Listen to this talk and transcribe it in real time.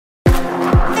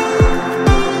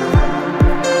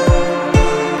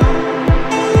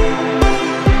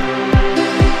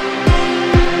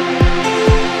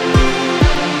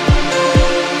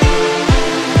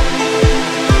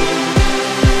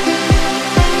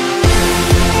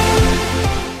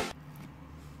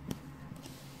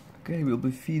Okay, we'll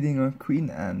be feeding our queen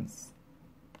ants.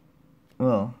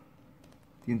 Well,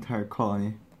 the entire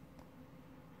colony.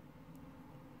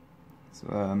 So,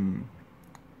 I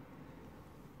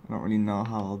don't really know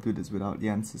how I'll do this without the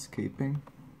ants escaping.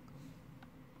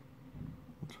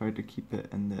 I'll try to keep it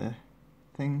in the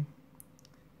thing.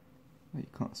 Oh, you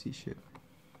can't see shit.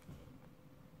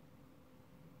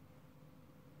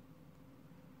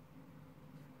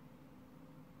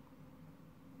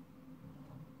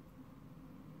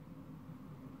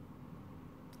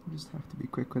 You just have to be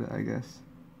quick with it, I guess.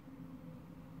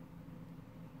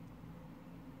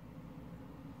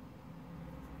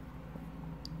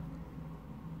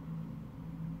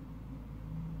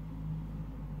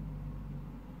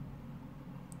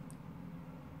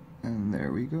 And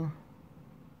there we go.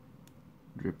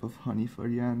 Drip of honey for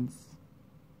the ants.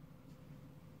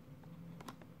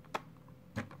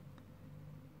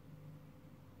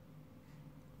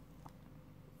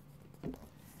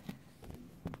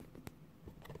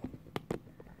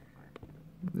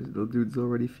 This little dude's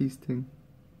already feasting.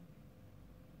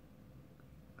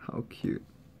 How cute.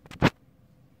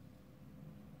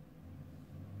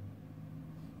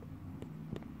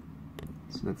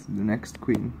 So that's the next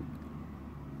queen.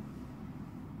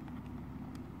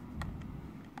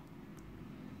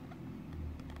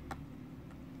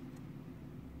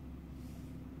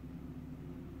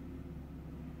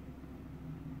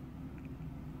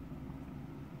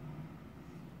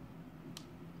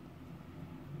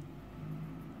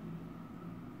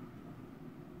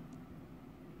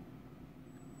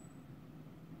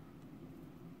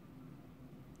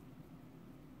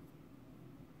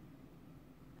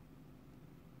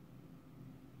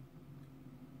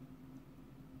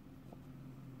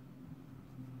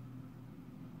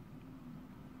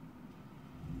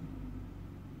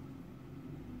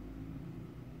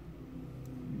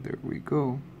 There we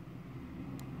go.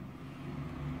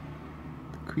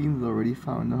 The queen's already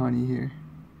found the honey here.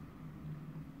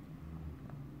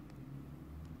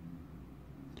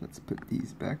 Let's put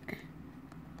these back.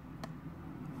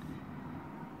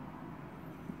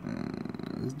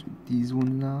 Let's do these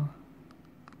one now.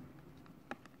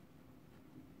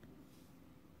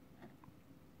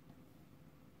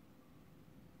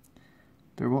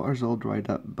 Their water's all dried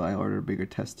up by all their bigger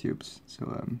test tubes,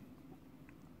 so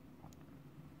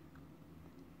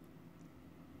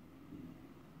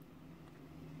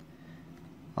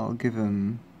I'll give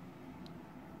him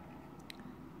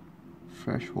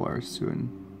fresh water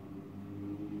soon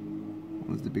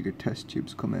once the bigger test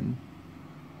tubes come in.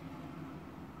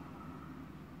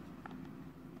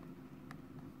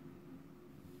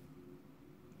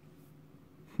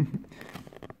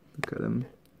 Look at him.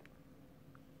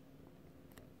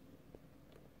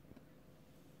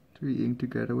 They're eating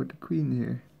together with the queen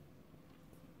here.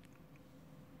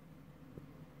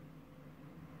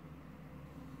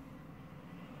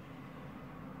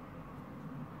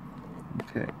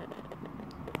 Okay,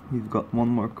 we've got one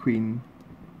more queen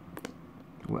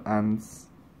with ants,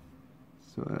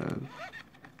 so I'll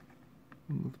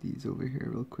move these over here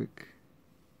real quick,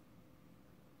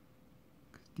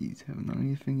 because these haven't done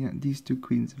anything yet. These two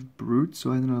queens have brood,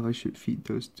 so I don't know if I should feed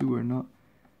those two or not,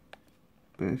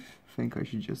 but I think I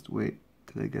should just wait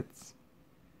till it gets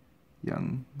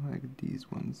young, like these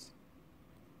ones.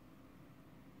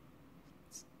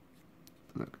 Let's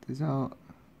look this out.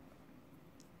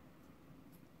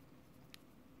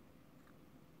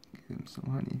 Give him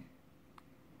some honey.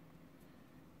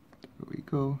 There we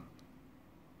go.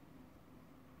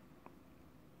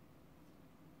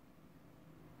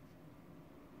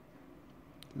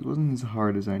 This wasn't as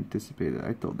hard as I anticipated.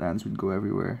 I thought the ants would go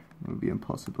everywhere. It would be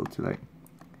impossible to like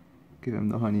give him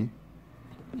the honey.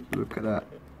 Look at that.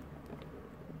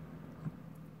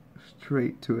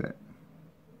 Straight to it.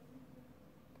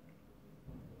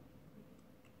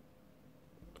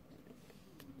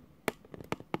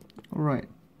 Alright.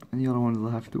 And the other ones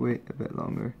will have to wait a bit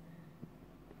longer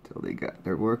till they get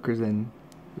their workers in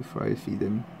before I feed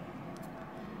them.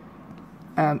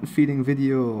 Ant feeding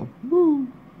video. Woo!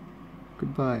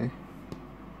 Goodbye.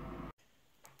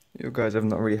 You guys, I've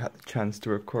not really had the chance to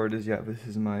record this yet. This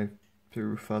is my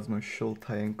Peru Phasma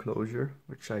shoal-tie enclosure,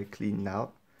 which I cleaned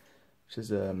out, which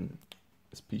is a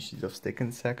species of stick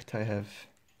insect. I have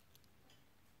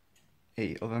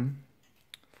 8 of them,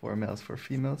 4 males, 4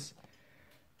 females.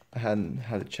 I hadn't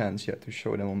had a chance yet to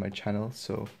show them on my channel,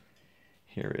 so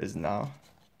here it is now.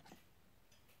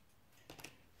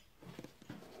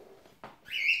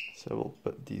 So we'll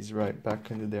put these right back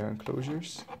into their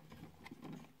enclosures.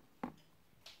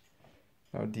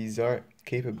 Now these are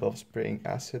capable of spraying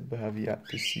acid, but have yet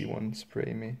to see one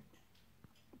spray me.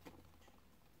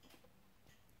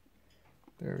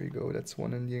 There we go, that's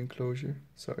one in the enclosure.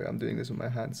 Sorry, I'm doing this with my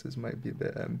hands, so this might be a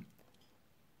bit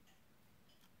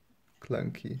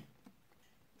clunky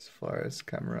as far as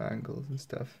camera angles and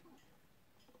stuff.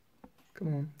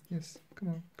 Come on, yes, come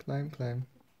on, climb, climb.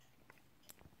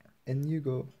 In you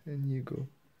go, in you go.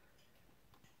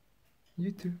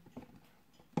 You too.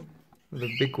 Well,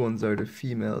 the big ones are the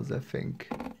females, I think.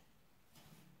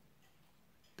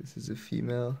 This is a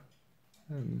female.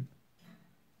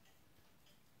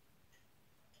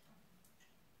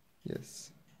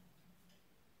 Yes.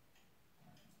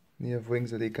 They have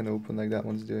wings that they can open like that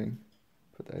one's doing.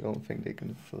 But I don't think they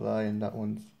can fly, and that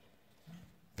one's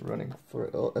running for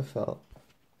it. Oh, I fell.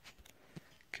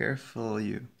 Careful,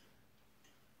 you.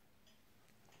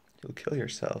 You'll kill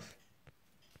yourself.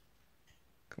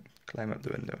 Come, climb up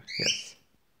the window. Yes.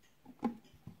 So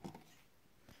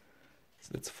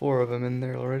that's 4 of them in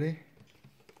there already.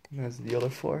 And there's the other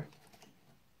 4.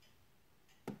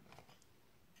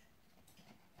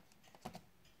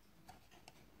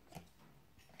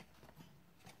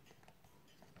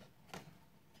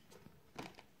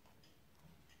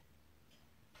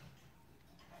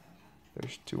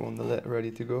 There's 2 on the lid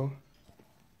ready to go.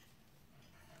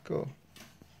 Go.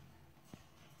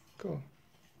 Go.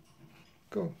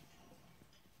 Go.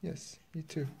 Yes, you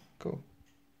too. Go.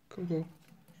 Go, go.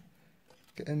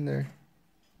 Get in there.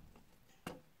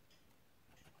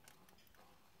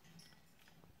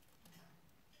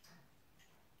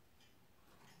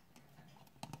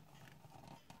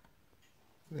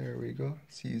 There we go.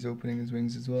 See, he's opening his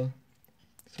wings as well.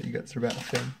 So he gets the rat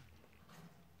thing.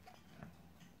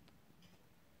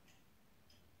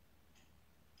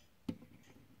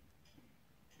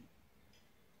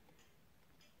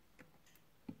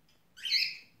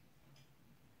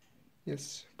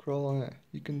 Yes, crawl on it.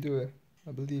 You can do it.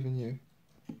 I believe in you.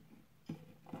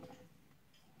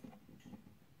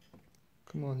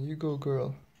 Come on, you go,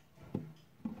 girl.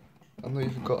 I know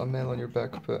you've got a male on your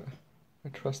back, but I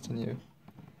trust in you.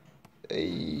 Hey,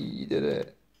 you did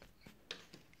it.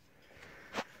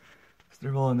 So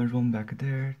they're all, and there's one back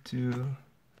there. 2,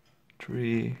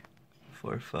 3,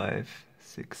 4, 5,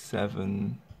 6,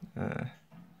 7,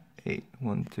 8.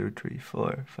 1, 2, 3,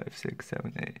 4, 5, 6,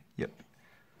 7, 8. Yep.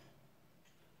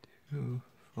 2,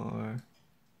 4,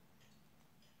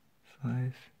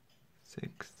 5,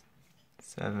 6,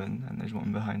 7, and there's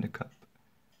one behind the cup.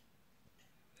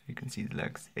 There you can see the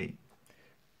legs. 8.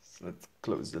 So let's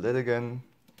close the lid again.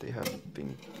 They have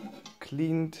been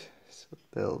cleaned, so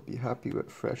they'll be happy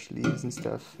with fresh leaves and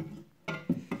stuff.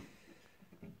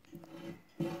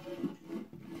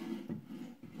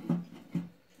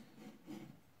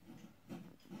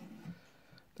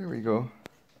 There we go.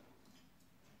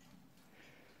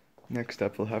 Next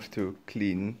up, we'll have to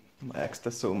clean my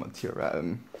Extasoma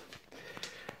tiaratum,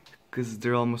 because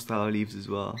they're almost out of leaves as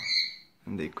well,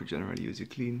 and they could generally use a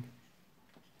clean.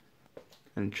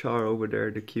 And Char over there,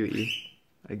 the cutie,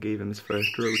 I gave him his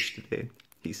first roach today.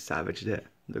 He savaged it.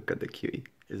 Look at the cutie.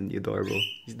 Isn't he adorable?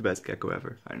 He's the best gecko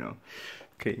ever, I know.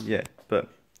 Okay, yeah, but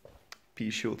P.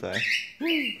 Schultai.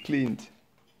 Cleaned.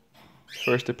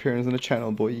 First appearance on the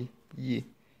channel, boy. Yeah.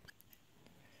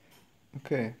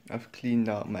 Okay, I've cleaned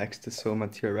out my Extasoma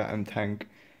tiaratum tank,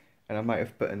 and I might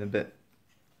have put in a bit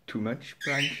too much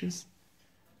branches.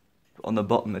 On the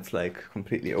bottom it's like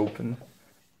completely open.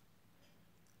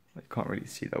 I can't really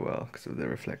see that well because of the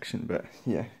reflection, but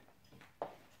yeah.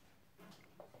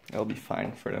 It'll be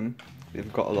fine for them.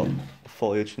 They've got a lot of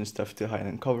foliage and stuff to hide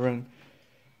and cover in.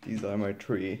 These are my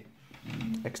 3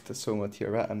 Extasoma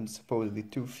tiaratums, supposedly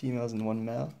 2 females and 1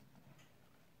 male.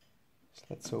 So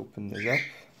let's open this up.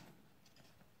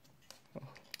 Oh,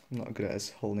 I'm not good at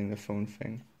this holding the phone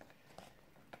thing.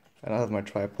 And I have my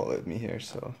tripod with me here,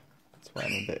 so that's why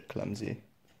I'm a bit clumsy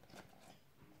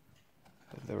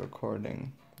with the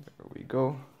recording. There we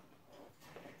go.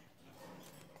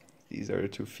 These are the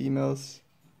 2 females.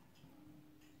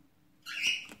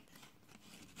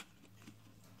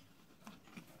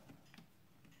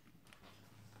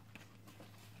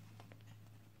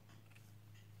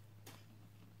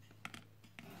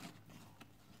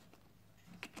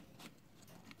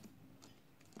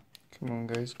 Come on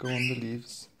guys, go on the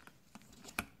leaves.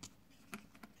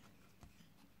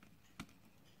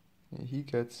 Yeah, he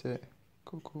gets it.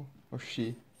 Go. Or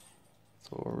she.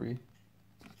 Sorry.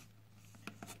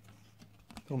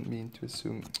 Don't mean to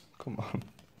assume. Come on.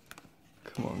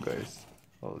 Come on guys.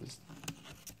 I'll just...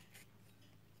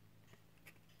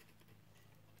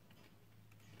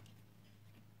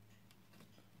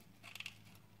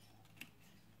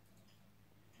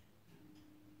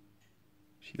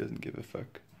 She doesn't give a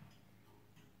fuck.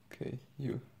 Okay,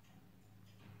 you.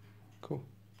 Go.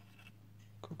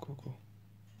 Go.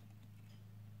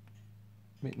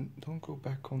 Wait, don't go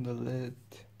back on the lid.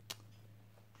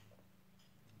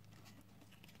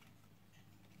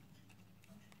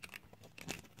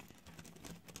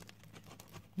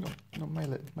 No, no, my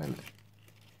lid, my lid.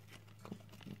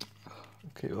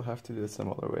 Okay, we'll have to do it some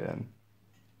other way then.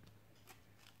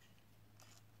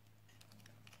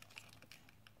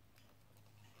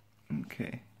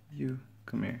 Okay, you,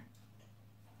 come here.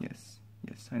 Yes,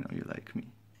 yes, I know you like me.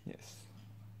 Yes.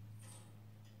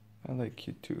 I like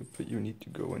you too, but you need to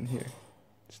go in here.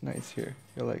 It's nice here,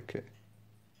 you like it.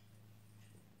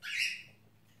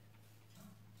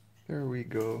 There we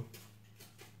go.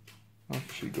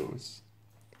 Off she goes.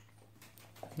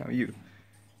 Now you.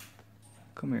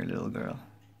 Come here, little girl.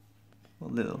 Well,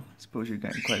 little. I suppose you're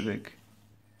getting quite big.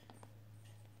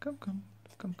 Come, come,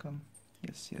 come, come.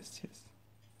 Yes, yes, yes.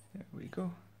 There we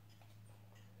go.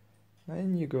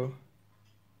 In you go.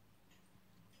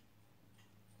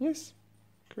 Yes.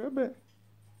 Grab it.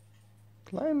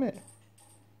 Climb it.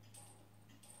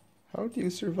 How do you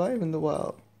survive in the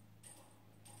wild?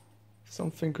 If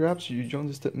something grabs you, you don't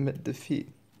just admit defeat.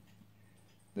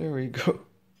 There we go.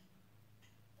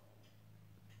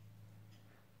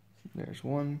 There's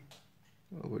one.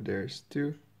 Over there's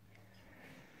two.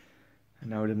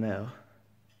 And now the male.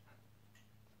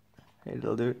 Hey,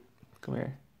 little dude. Come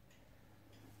here.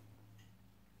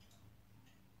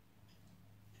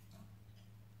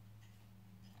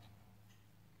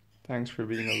 Thanks for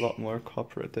being a lot more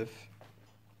cooperative.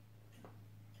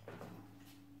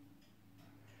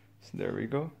 So there we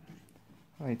go.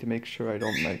 I need to make sure I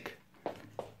don't like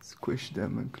squish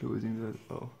them and closing the...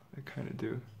 Oh, I kind of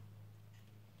do.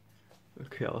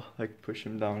 Okay, I'll like push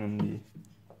him down on the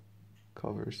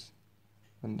covers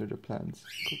under the plants.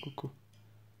 Go, go, go.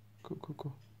 Go, go,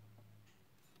 go.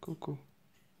 Go, go.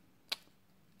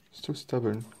 So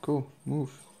stubborn. Go,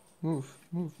 move. Move,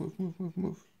 move, move, move, move,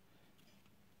 move.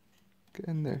 Get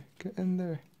in there, get in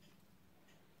there.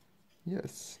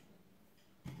 Yes.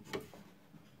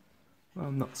 Well,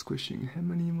 I'm not squishing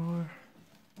him anymore.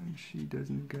 And she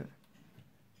doesn't get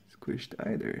squished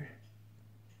either.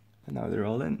 And now they're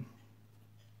all in.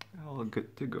 All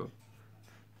good to go.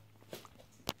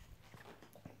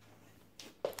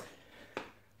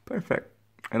 Perfect.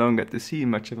 I don't get to see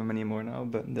much of them anymore now,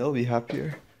 but they'll be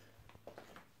happier.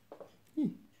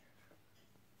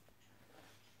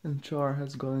 And Char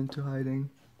has gone into hiding.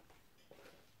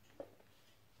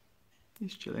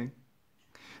 He's chilling.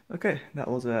 Okay, that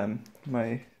was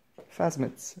my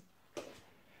Phasmids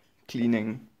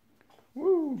cleaning.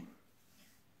 Woo!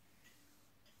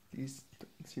 These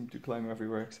seem to climb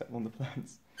everywhere except on the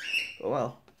plants. Oh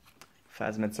well,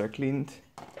 Phasmids are cleaned.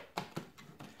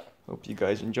 Hope you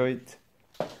guys enjoyed.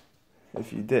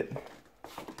 If you did,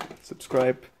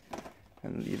 subscribe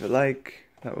and leave a like.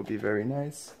 That would be very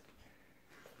nice.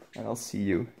 And I'll see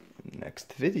you in the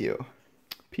next video.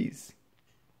 Peace.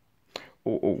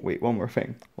 Oh, wait, one more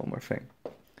thing.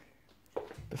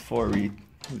 Before we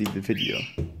leave the video.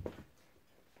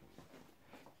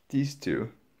 These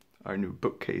two are new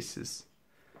bookcases.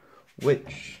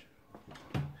 Which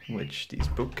these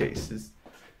bookcases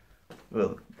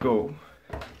will go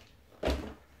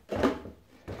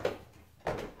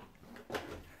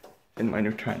in my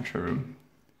new transfer room.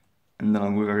 And then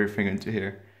I'll move everything into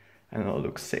here. And it'll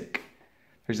look sick.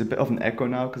 There's a bit of an echo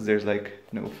now because there's like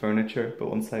no furniture, but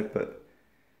once I put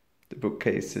the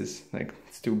bookcases, like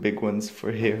it's two big ones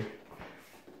for here,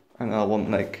 and I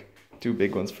want like two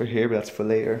big ones for here, but that's for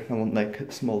later. I want like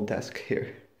a small desk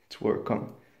here to work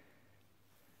on,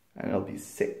 and it'll be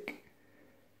sick.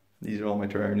 These are all my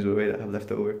drawings away that I have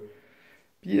left over.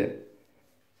 But yeah,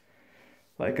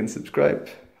 like and subscribe.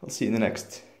 I'll see you in the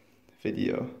next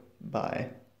video.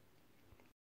 Bye.